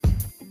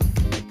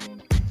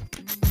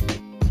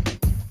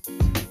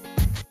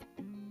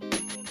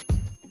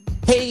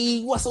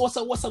Hey, what's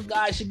up,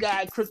 guys? Your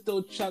guy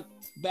Crypto Chuck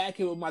back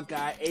here with my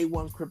guy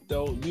A1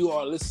 Crypto. You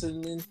are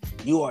listening.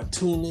 You are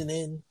tuning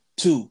in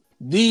to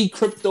the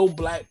Crypto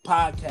Black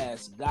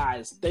Podcast,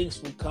 guys. Thanks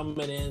for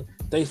coming in.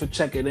 Thanks for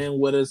checking in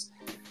with us,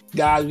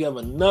 guys. We have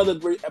another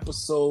great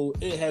episode.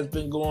 It has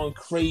been going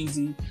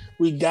crazy.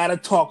 We gotta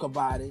talk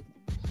about it.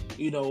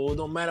 You know,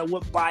 no matter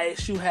what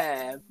bias you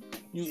have,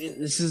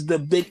 this is the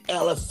big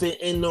elephant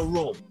in the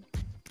room.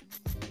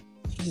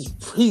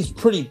 He's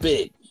pretty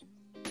big.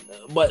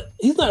 But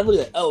he's not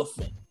really an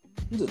elephant.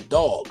 He's a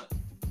dog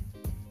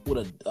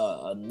with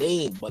a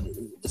name, but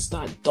it's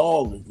not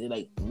dog. They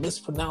like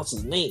mispronounce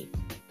his name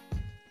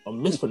or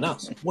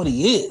mispronounce what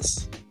he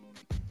is.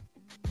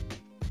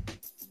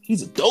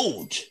 He's a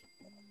Doge.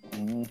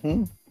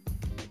 Mm-hmm.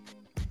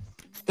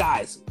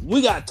 Guys,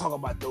 we gotta talk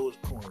about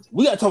Doge coins.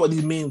 We gotta talk about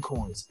these meme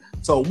coins.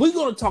 So we're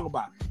gonna talk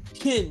about,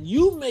 can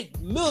you make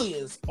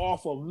millions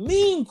off of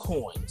meme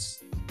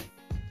coins?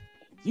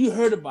 You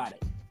heard about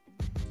it.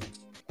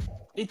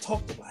 They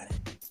talked about it.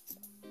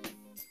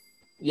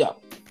 Yo,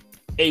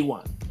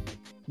 A1,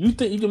 you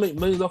think you can make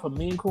millions off of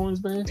meme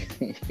coins, man?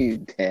 You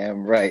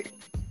damn right.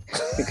 I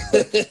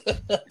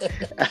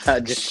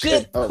just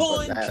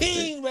Shitcoin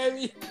king,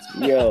 baby.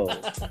 Yo,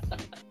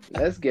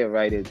 let's get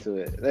right into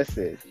it.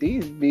 Listen,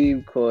 these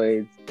meme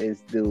coins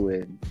is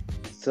doing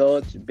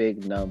such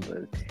big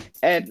numbers.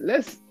 And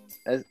let's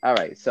all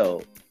right,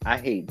 so I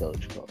hate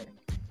Dogecoin.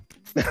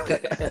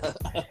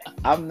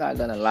 I'm not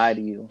gonna lie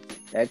to you.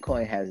 That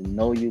coin has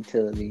no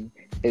utility.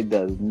 It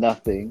does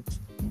nothing,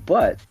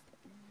 but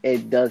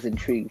it does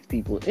intrigue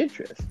people's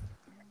interest,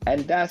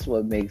 and that's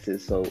what makes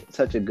it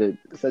such a good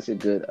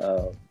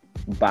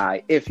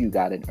buy if you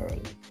got in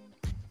early.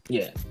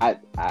 Yeah, I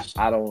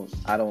don't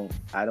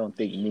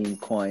think meme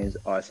coins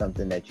are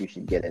something that you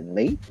should get in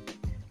late,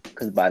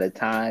 because by the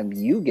time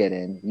you get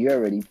in, you're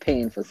already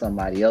paying for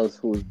somebody else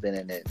who's been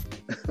in it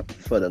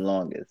for the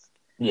longest.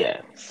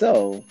 Yeah.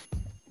 So,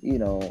 you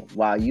know,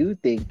 while you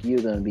think you're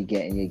going to be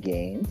getting your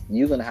gains,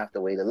 you're going to have to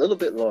wait a little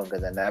bit longer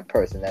than that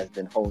person that's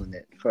been holding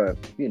it for,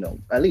 you know,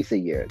 at least a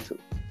year or two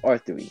or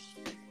three.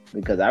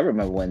 Because I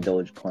remember when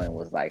Dogecoin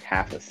was like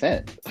 0.5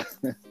 cent.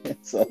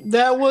 So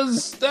that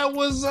was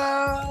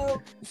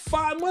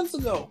 5 months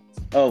ago.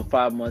 Oh,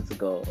 5 months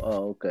ago.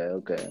 Oh,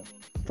 okay.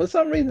 For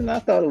some reason, I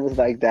thought it was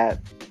like that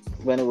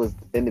when it was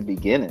in the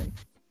beginning.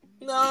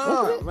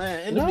 No,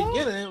 man. In the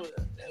beginning,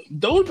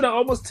 Doge been out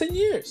almost 10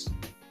 years.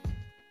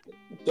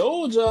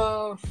 Doge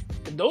one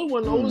of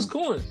the oldest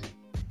coins.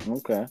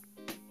 Okay.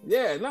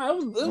 Yeah, no,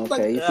 it was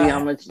okay. like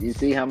You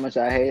see how much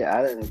I hate?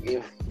 I didn't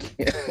give.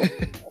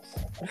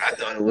 I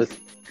thought it was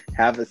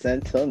 0.5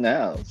 cent till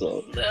now.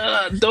 So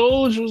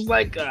Doge was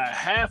like a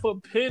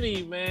 0.5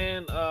 penny,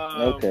 man.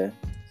 Okay.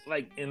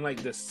 Like in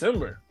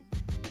December.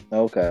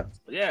 Okay.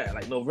 Yeah,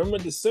 like November,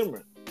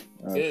 December.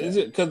 Okay. Is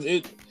it because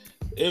it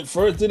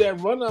first did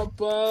that run up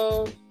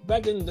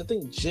back in I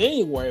think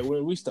January when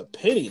it reached a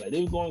penny. Like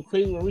they were going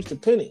crazy when it reached a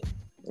penny.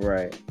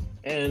 Right.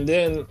 And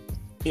then,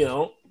 you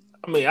know,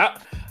 I mean, I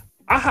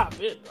hop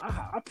in.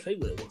 I play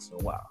with it once in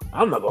a while.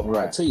 I'm not gonna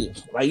lie to you.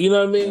 Like, you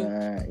know what I mean?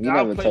 You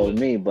never told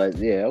me, but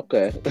yeah,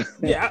 okay.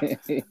 Yeah,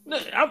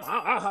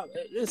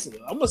 listen,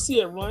 I'm gonna see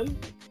it run.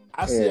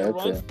 I see it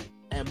run,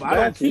 but I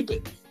don't keep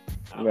it.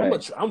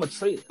 I'm a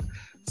trader.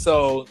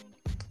 So,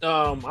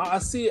 I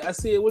see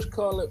it. Which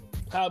call it?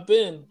 Hop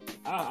in.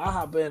 I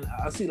hop in.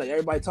 I see like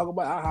everybody talk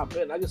about it. I hop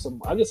in. I get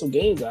some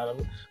gains out of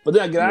it, but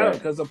then I get out of it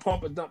because it's a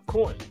pump and dump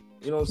coin.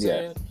 You know what I'm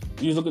saying?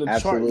 You look at the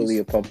chart. Absolutely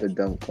a pump and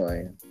dump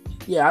coin.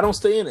 Yeah, I don't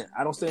stay in it.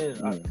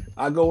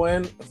 I go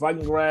in if I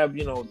can grab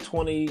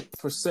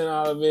 20%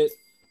 out of it,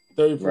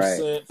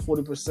 30%,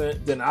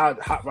 40%. Then I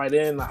hop right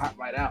in. I hop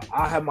right out.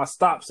 I have my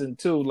stops in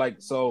too. Like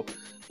so,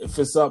 if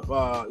it's up,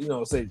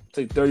 say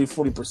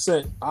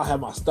 30-40%, I'll have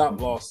my stop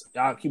loss.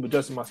 I'll keep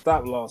adjusting my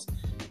stop loss,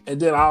 and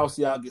then I'll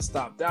get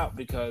stopped out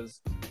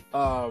because,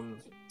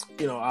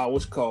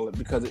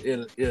 because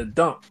it'll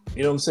dump.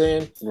 You know what I'm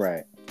saying?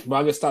 Right. But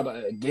I get stopped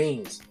at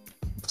gains.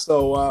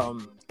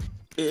 So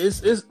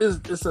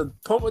it's a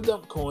pump and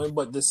dump coin,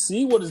 but to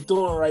see what it's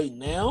doing right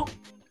now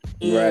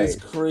is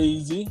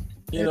crazy.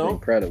 It's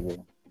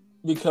incredible.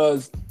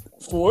 Because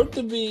for it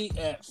to be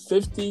at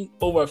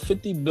over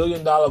 $50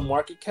 billion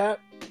market cap,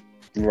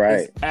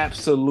 is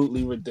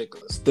absolutely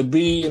ridiculous. To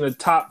be in the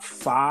top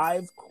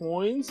 5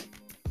 coins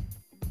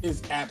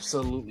is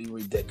absolutely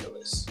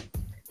ridiculous.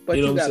 But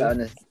you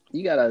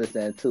gotta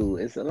understand too.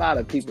 It's a lot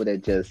of people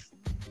that just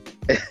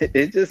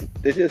it's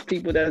just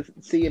people that's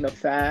seeing a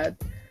fad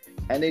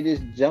and they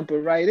just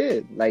jumping right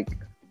in. Like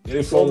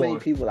so many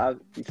people I've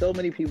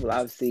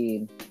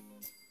seen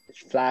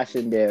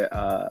flashing their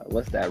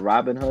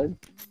Robinhood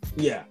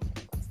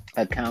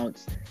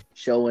accounts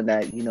showing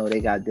that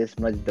they got this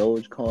much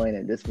Dogecoin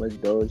and this much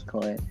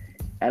Dogecoin,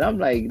 and I'm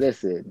like,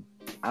 listen,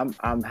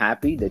 I'm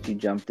happy that you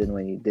jumped in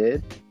when you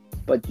did,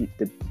 but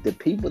the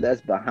people that's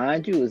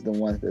behind you is the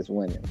ones that's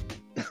winning.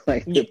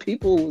 Like the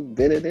people who've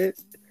been in it.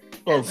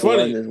 In front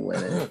of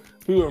you.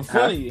 People in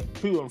front of you.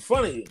 People in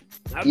front of you.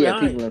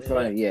 People in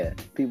front of you.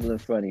 People in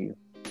front of you.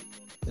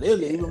 They'll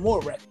get even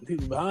more wrecked than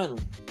people behind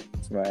them.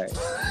 Right.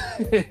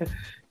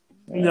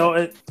 You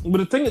know,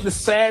 but the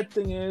sad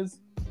thing is,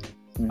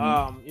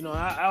 Mm-hmm. you know,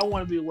 I don't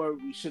want to be where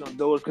we shit on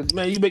Doge because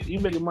man, you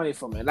making money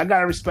from it. And I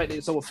gotta respect it.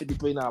 It's over 50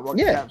 billion market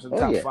Yeah. caps in the Oh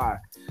top yeah. five.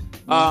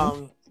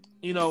 Mm-hmm.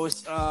 You know,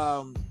 it's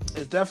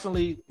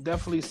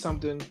definitely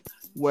something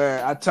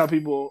where I tell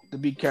people to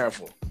be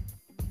careful.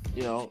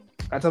 You know,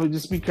 I tell people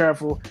just be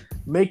careful,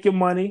 make your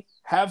money,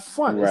 have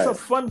fun. It's a Right.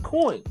 fun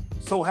coin,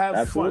 so have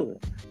fun. Absolutely.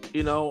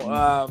 You know,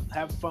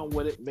 have fun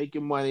with it, make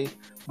your money,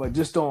 but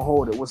just don't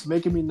hold it. What's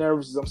making me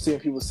nervous is I'm seeing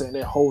people saying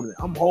they're holding it.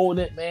 I'm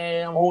holding it,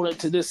 man. I'm holding it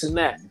to this and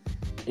that.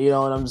 You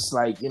know, and I'm just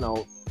like, you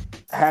know,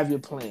 have your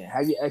plan,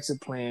 have your exit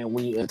plan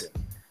when you enter.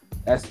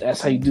 That's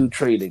how you do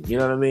trading. You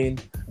know what I mean?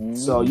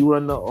 So you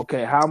want to know,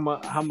 okay, how am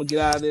I get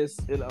out of this?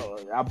 You know,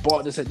 I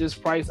bought this at this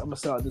price. I'm gonna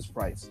sell at this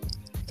price.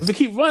 If it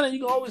keep running, you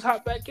can always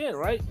hop back in,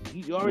 right?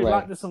 You already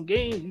locked in some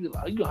games. You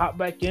can hop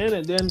back in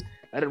and then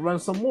let it run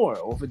some more.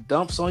 Or if it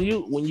dumps on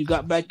you when you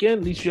got back in,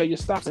 at least you have your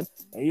stops in,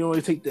 and you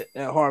only take that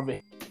hard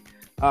hit.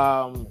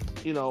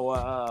 You know,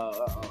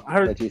 I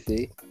heard. That you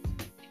see.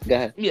 Go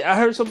ahead. Yeah, I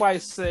heard somebody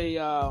say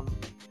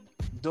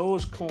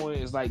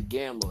Dogecoin is like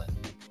gambling.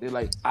 They're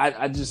like,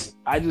 I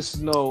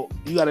just know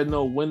you got to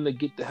know when to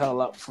get the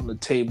hell up from the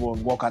table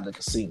and walk out the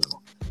casino.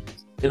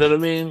 You know what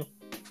I mean?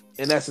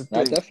 And that's the thing.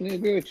 I definitely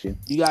agree with you.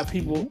 You got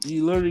people.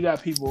 You literally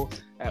got people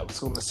that's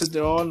going to sit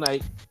there all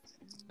night.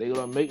 They're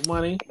going to make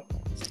money,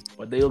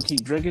 but they going to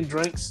keep drinking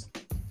drinks,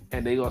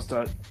 and they going to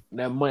start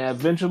that money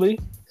eventually.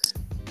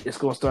 It's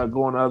going to start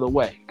going the other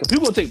way because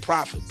people going to take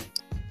profits.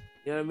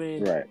 You know what I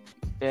mean? Right.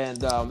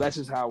 And that's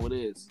just how it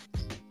is.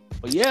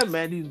 But yeah,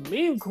 man, these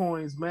meme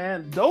coins,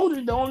 man, Doge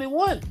is the only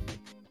one.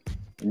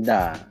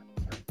 Nah.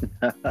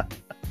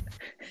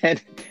 and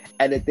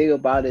the thing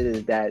about it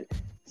is that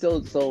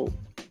so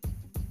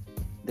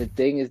the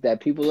thing is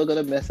that people are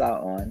gonna miss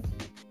out on.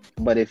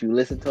 But if you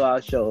listen to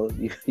our show,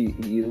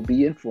 you'll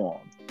be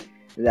informed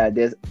that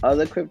there's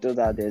other cryptos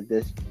out there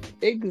that's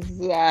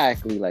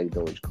exactly like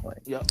Dogecoin.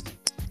 Yep.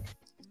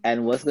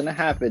 And what's gonna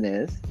happen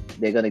is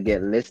they're gonna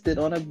get listed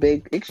on a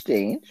big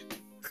exchange.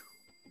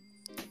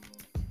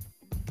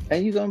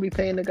 And you're gonna be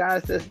paying the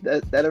guys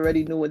that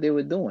already knew what they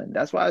were doing.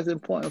 That's why it's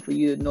important for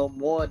you to know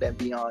more than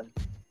beyond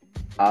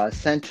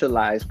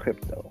centralized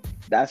crypto.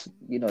 That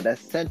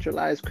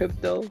centralized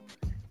crypto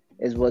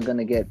is what's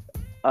gonna get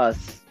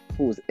us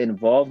who's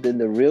involved in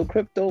the real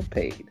crypto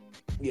paid.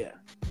 Yeah.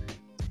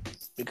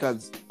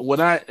 Because when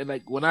I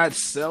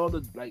sell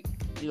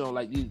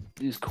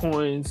these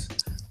coins,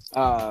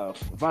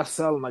 if I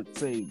sell them like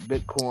say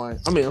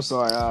Bitcoin,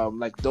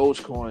 like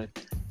Dogecoin,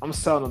 I'm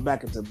selling them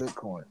back into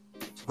Bitcoin.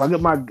 If I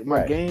get my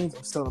gains,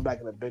 I'm selling back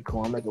into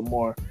Bitcoin. I'm making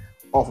more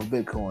off of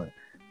Bitcoin.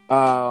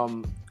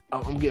 I'm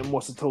getting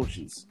more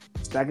Satoshis.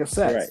 Stack of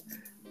sats. Right.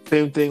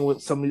 Same thing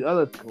with some of the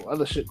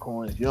other shit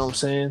coins. You know what I'm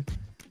saying?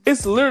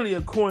 It's literally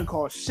a coin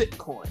called shit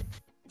coin.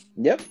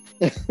 Yep.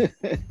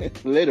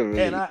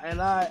 Literally. And I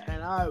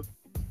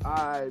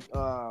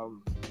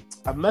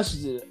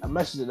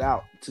messaged it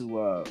out to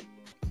a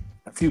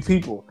few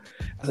people.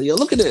 I said, "Yo,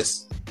 look at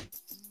this."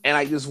 And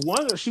like this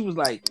one, she was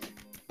like,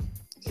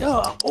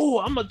 "Yo,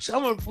 I'm a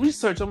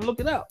research. I'm gonna look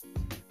it up."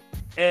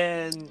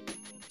 And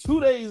 2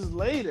 days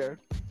later,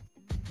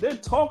 they're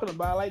talking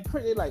about it like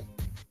crazy. They're like,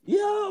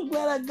 "Yo, I'm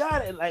glad I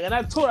got it." Like, and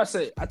I told her, I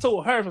said,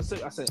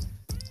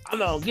 "I'm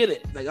not gonna get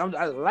it." Like,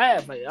 I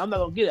laughed. Like, I'm not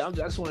gonna get it. I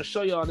just want to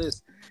show y'all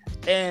this.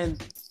 And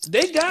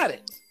they got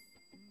it,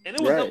 and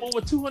it was up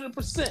over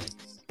 200%.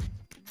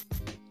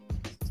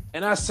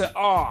 And I said,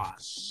 "Oh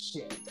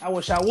shit! I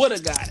wish I would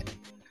have got it."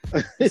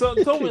 So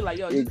it told me like,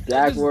 "Yo,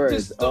 exact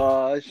words."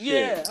 Oh shit!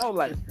 Yeah, I was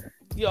like,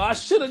 "Yo, I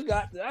should have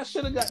got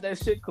that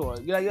shit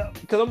coin."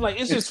 Because I'm like,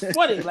 it's just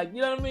funny. Like,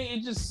 you know what I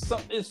mean?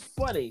 It's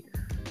funny,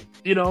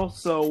 you know.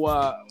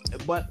 So,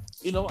 but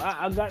you know,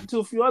 I got into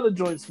a few other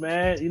joints,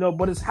 man. You know,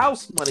 but it's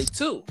house money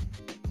too.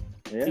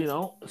 Yeah. You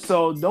know,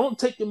 so don't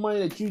take the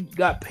money that you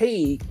got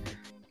paid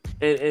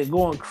and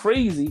going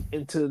crazy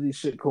into these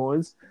shit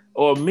coins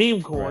or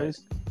meme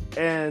coins,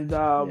 and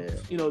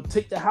you know,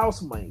 take the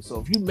house money. So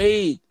if you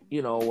made,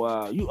 you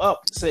know, you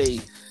up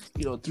say,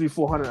 you know,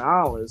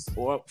 $300-400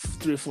 or up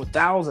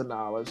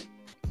 $3,000-4,000,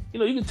 you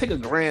know, you can take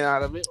 $1,000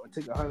 out of it or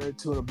take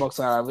 $100-200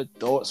 out of it,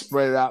 throw it,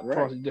 spread it out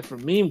across the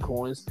different meme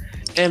coins,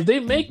 and if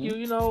they make you,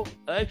 you know,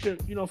 extra,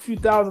 you know, a few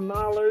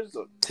 $1,000s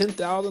or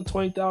 $10,000,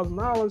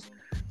 $20,000.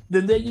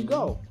 Then there you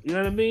go. You know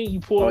what I mean? You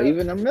pull, or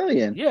even $1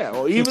 million. Yeah,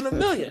 or even $1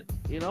 million.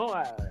 You know,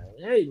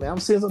 hey man, I'm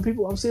seeing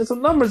some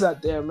numbers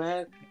out there,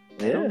 man.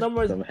 Yeah,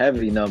 some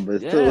heavy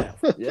numbers too.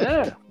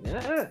 yeah.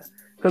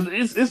 Because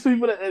it's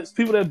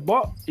people that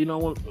bought, you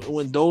know,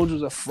 when Doge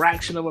was a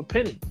fraction of a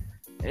penny,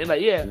 and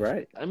like, yeah,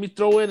 right. Let me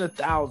throw in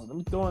 1,000. Let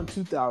me throw in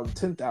 2,000,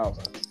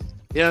 10,000.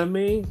 You know what I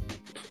mean?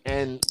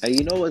 And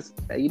you know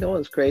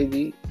what's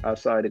crazy? I'm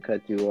sorry to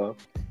cut you off.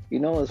 You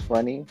know what's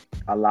funny?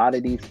 A lot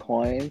of these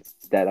coins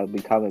that are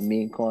becoming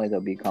meme coins are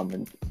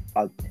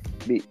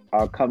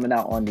coming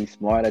out on these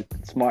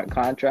smart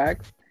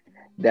contracts.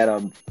 that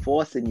are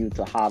forcing you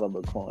to hodl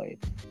the coin.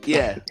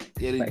 Yeah,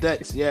 the like,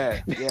 decks.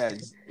 Yeah.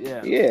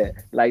 Yeah,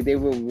 like they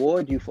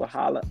reward you for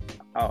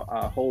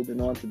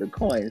holding on to the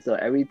coin. So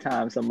every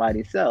time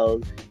somebody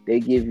sells, they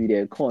give you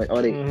their coin,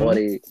 or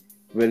they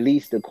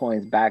release the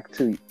coins back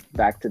to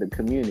the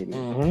community,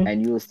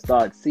 and you'll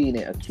start seeing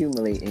it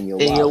accumulate in your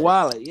wallet. Your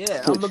wallet,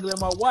 yeah. I'm looking at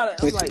my wallet.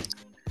 I'm like,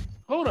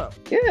 hold up.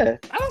 Yeah.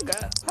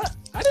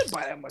 I didn't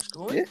buy that much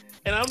coin. Yeah.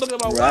 And I'm looking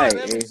at my wallet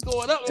and it's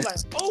going up. I'm like,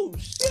 oh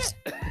shit.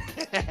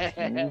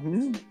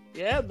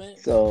 Yeah, man.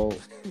 So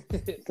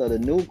the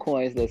new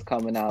coins that's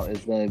coming out is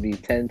going to be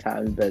 10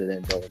 times better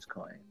than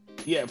Dogecoin.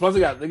 Yeah. Plus they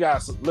got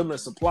a limited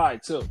supply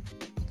too.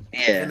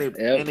 Yeah.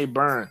 And they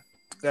burn.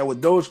 Yeah,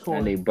 with Dogecoin.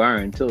 And they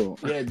burn too.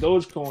 Yeah,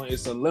 Dogecoin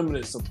is a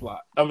limited supply.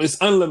 it's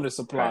unlimited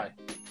supply. Right.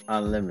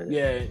 Unlimited.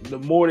 Yeah. The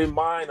more they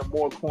mine, the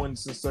more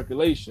coins in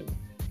circulation.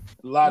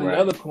 A lot of the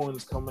other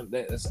coins coming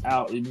that's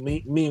out,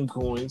 meme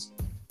coins.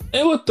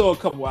 And we'll throw a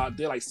couple out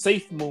there, like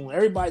Safe Moon.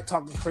 Everybody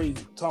talking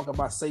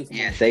about Safe Moon.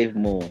 Yeah, Safe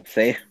Moon.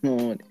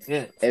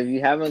 Yeah. If you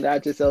haven't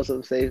got yourself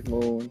some Safe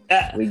Moon,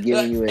 we're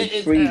giving you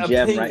a free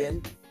gem, right?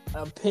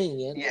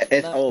 Opinion. Yeah,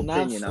 it's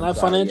opinion. Not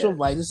financial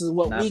advice. This is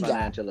what we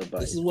got.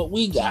 Advice. This is what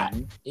we got.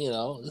 You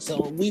know, this is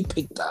what we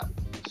picked up.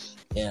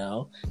 You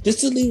know,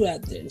 just to leave it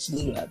out there.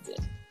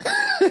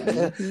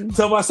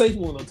 Tell my Safe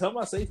Moon. Tell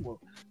my Safe Moon.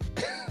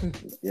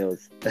 Yo,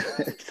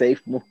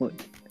 Safe Moon.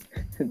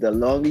 The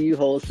longer you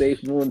hold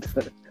Safe Moon,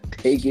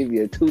 they give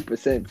you a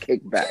 2%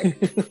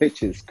 kickback,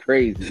 which is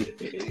crazy.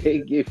 They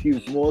give you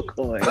more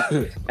coins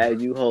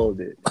as you hold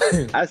it.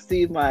 I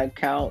see my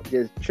account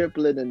just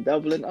tripling and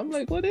doubling. I'm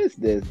like, what is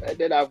this? And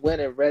then I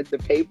went and read the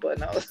paper,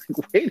 and I was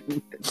like, wait a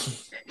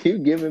minute. You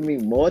giving me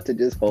more to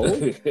just hold?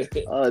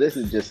 Oh, this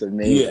is just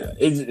amazing. Yeah,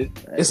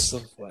 it's so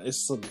fun.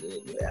 It's so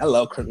good. Man. I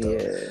love crypto.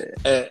 Yeah.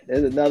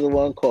 There's another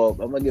one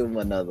called, I'm going to give him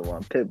another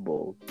one,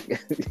 Pitbull.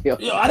 Yo,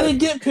 I didn't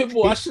get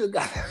Pitbull. I should have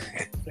got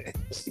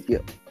it. Yo.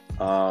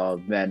 Oh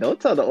man, don't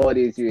tell the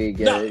audience you ain't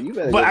getting it. You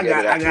better I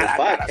got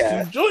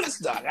a few joints,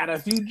 though. I got a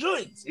few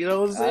joints. You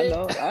know what I'm saying?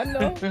 I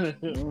know.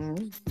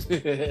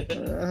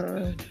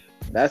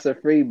 That's a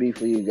freebie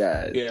for you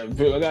guys. Yeah,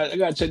 I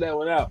gotta check that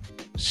one out.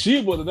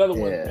 Shiba was another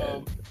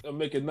one.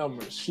 Making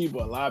numbers. Shiba.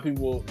 A lot of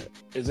people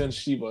is in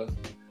Shiba.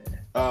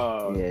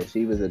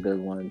 Shiba's a good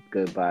one.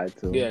 Good buy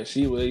too. Yeah,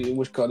 Shiba.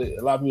 Which called it.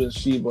 A lot of people in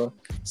Shiba.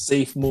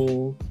 Safe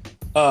Moon.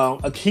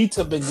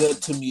 Akita been good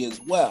to me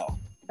as well.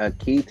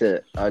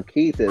 Akita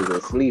is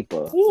a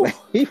sleeper.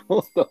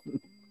 People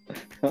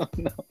don't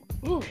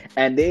know.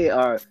 And they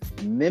are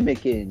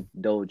mimicking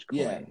Dogecoin.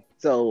 Yeah.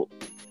 So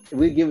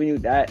we're giving you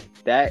that.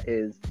 That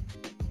is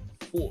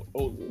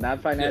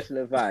not financial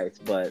advice,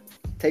 but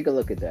take a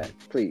look at that,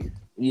 please.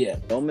 Yeah.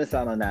 Don't miss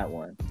out on that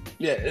one.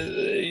 Yeah.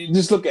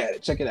 Just look at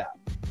it. Check it out.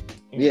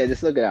 Yeah,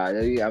 just look at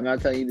it. I'm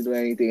not telling you to do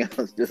anything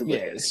else. Just look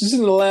at it. It's just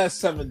in the last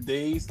 7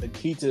 days,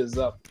 Akita is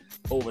up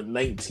over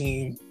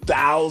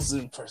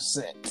 19,000%.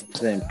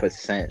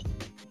 10%.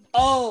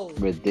 Oh,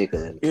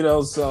 ridiculous. You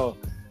know, so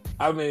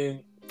I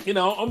mean, you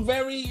know, I'm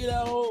very,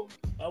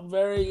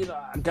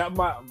 I got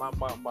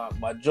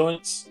my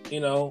joints,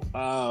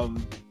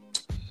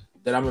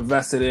 that I'm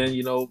invested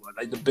in,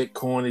 like the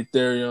Bitcoin,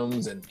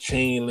 Ethereums, and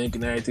Chainlink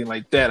and everything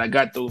like that. I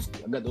got those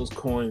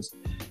coins,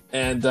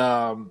 and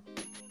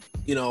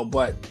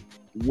but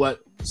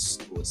what's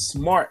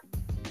smart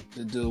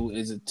to do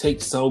is to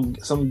take some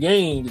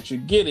gain that you're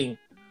getting,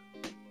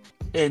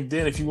 and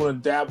then if you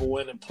want to dabble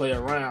in and play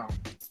around,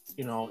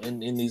 in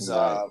these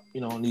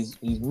in these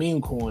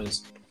meme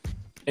coins,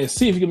 and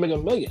see if you can make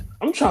 $1 million.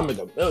 I'm trying to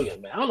make $1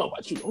 million, man. I don't know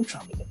about you. I'm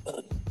trying to make $1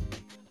 million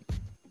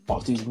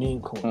off these meme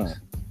coins.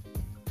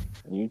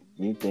 You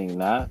think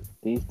not?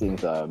 These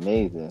things are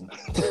amazing.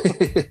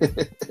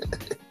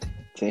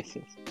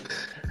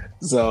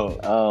 So,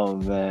 oh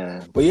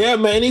man. But yeah,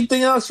 man.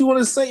 Anything else you want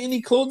to say?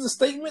 Any closing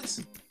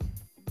statements?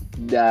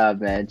 Nah,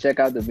 man. Check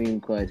out the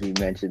meme coins we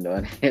mentioned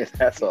on here.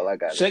 That's all I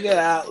got. Check it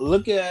out.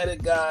 Look at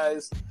it,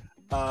 guys.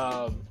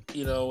 And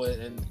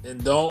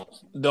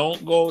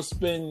don't go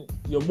spend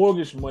your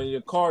mortgage money, your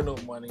car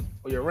note money,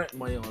 or your rent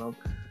money on them.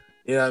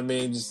 You know what I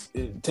mean? Just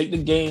take the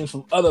gains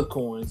from other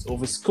coins. Or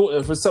if it's cool,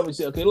 if it's something you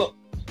say, okay, look,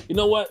 you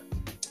know what?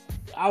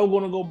 I'm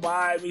gonna go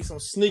buy me some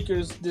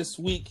sneakers this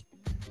week.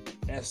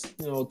 That's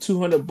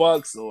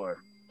 $200, or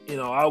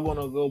I'm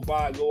gonna go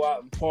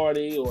out and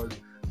party, or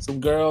some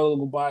girl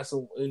go buy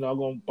some. I'm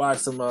gonna buy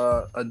some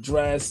a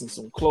dress and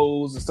some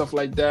clothes and stuff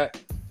like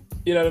that.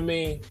 You know what I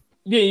mean?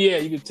 Yeah,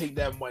 you can take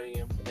that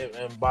money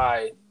and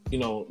buy,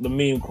 the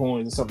meme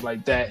coins and stuff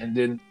like that, and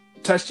then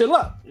test your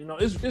luck.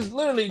 It's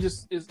literally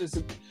just it's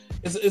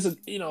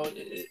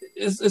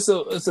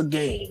a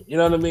game. You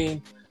know what I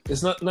mean?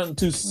 It's nothing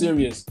too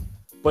serious,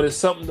 but it's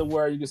something to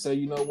where you can say,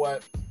 you know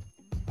what,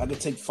 I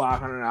could take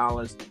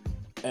 $500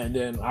 and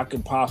then I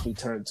can possibly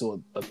turn it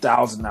to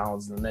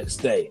 $1,000 the next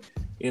day,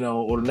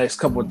 or the next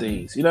couple of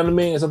days. You know what I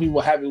mean? And some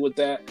people are happy with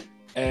that.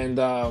 And,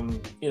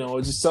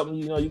 it's just something,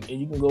 you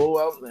can go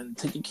out and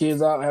take your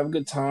kids out and have a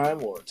good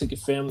time, or take your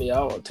family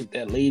out, or take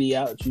that lady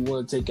out that you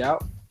want to take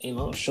out,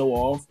 show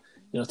off,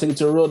 take it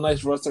to a real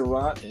nice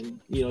restaurant, and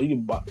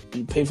you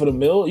pay for the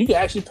meal. You can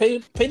actually pay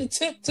the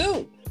tip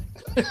too.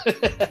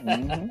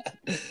 Mm-hmm.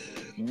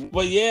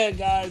 But yeah,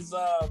 guys,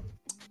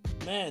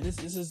 man, this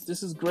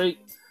is great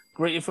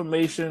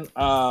information.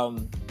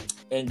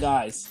 And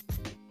guys,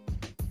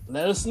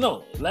 let us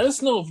know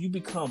if you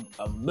become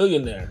a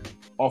millionaire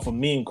off of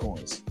meme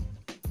coins.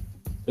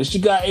 This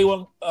your guy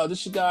A1.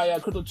 This your guy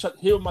Crypto Chuck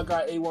here with my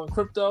guy A1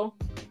 Crypto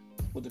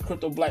with the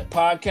Crypto Black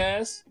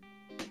Podcast.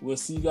 We'll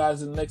see you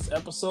guys in the next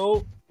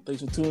episode.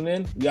 Thanks for tuning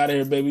in. We out of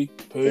here, baby.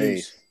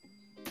 Peace.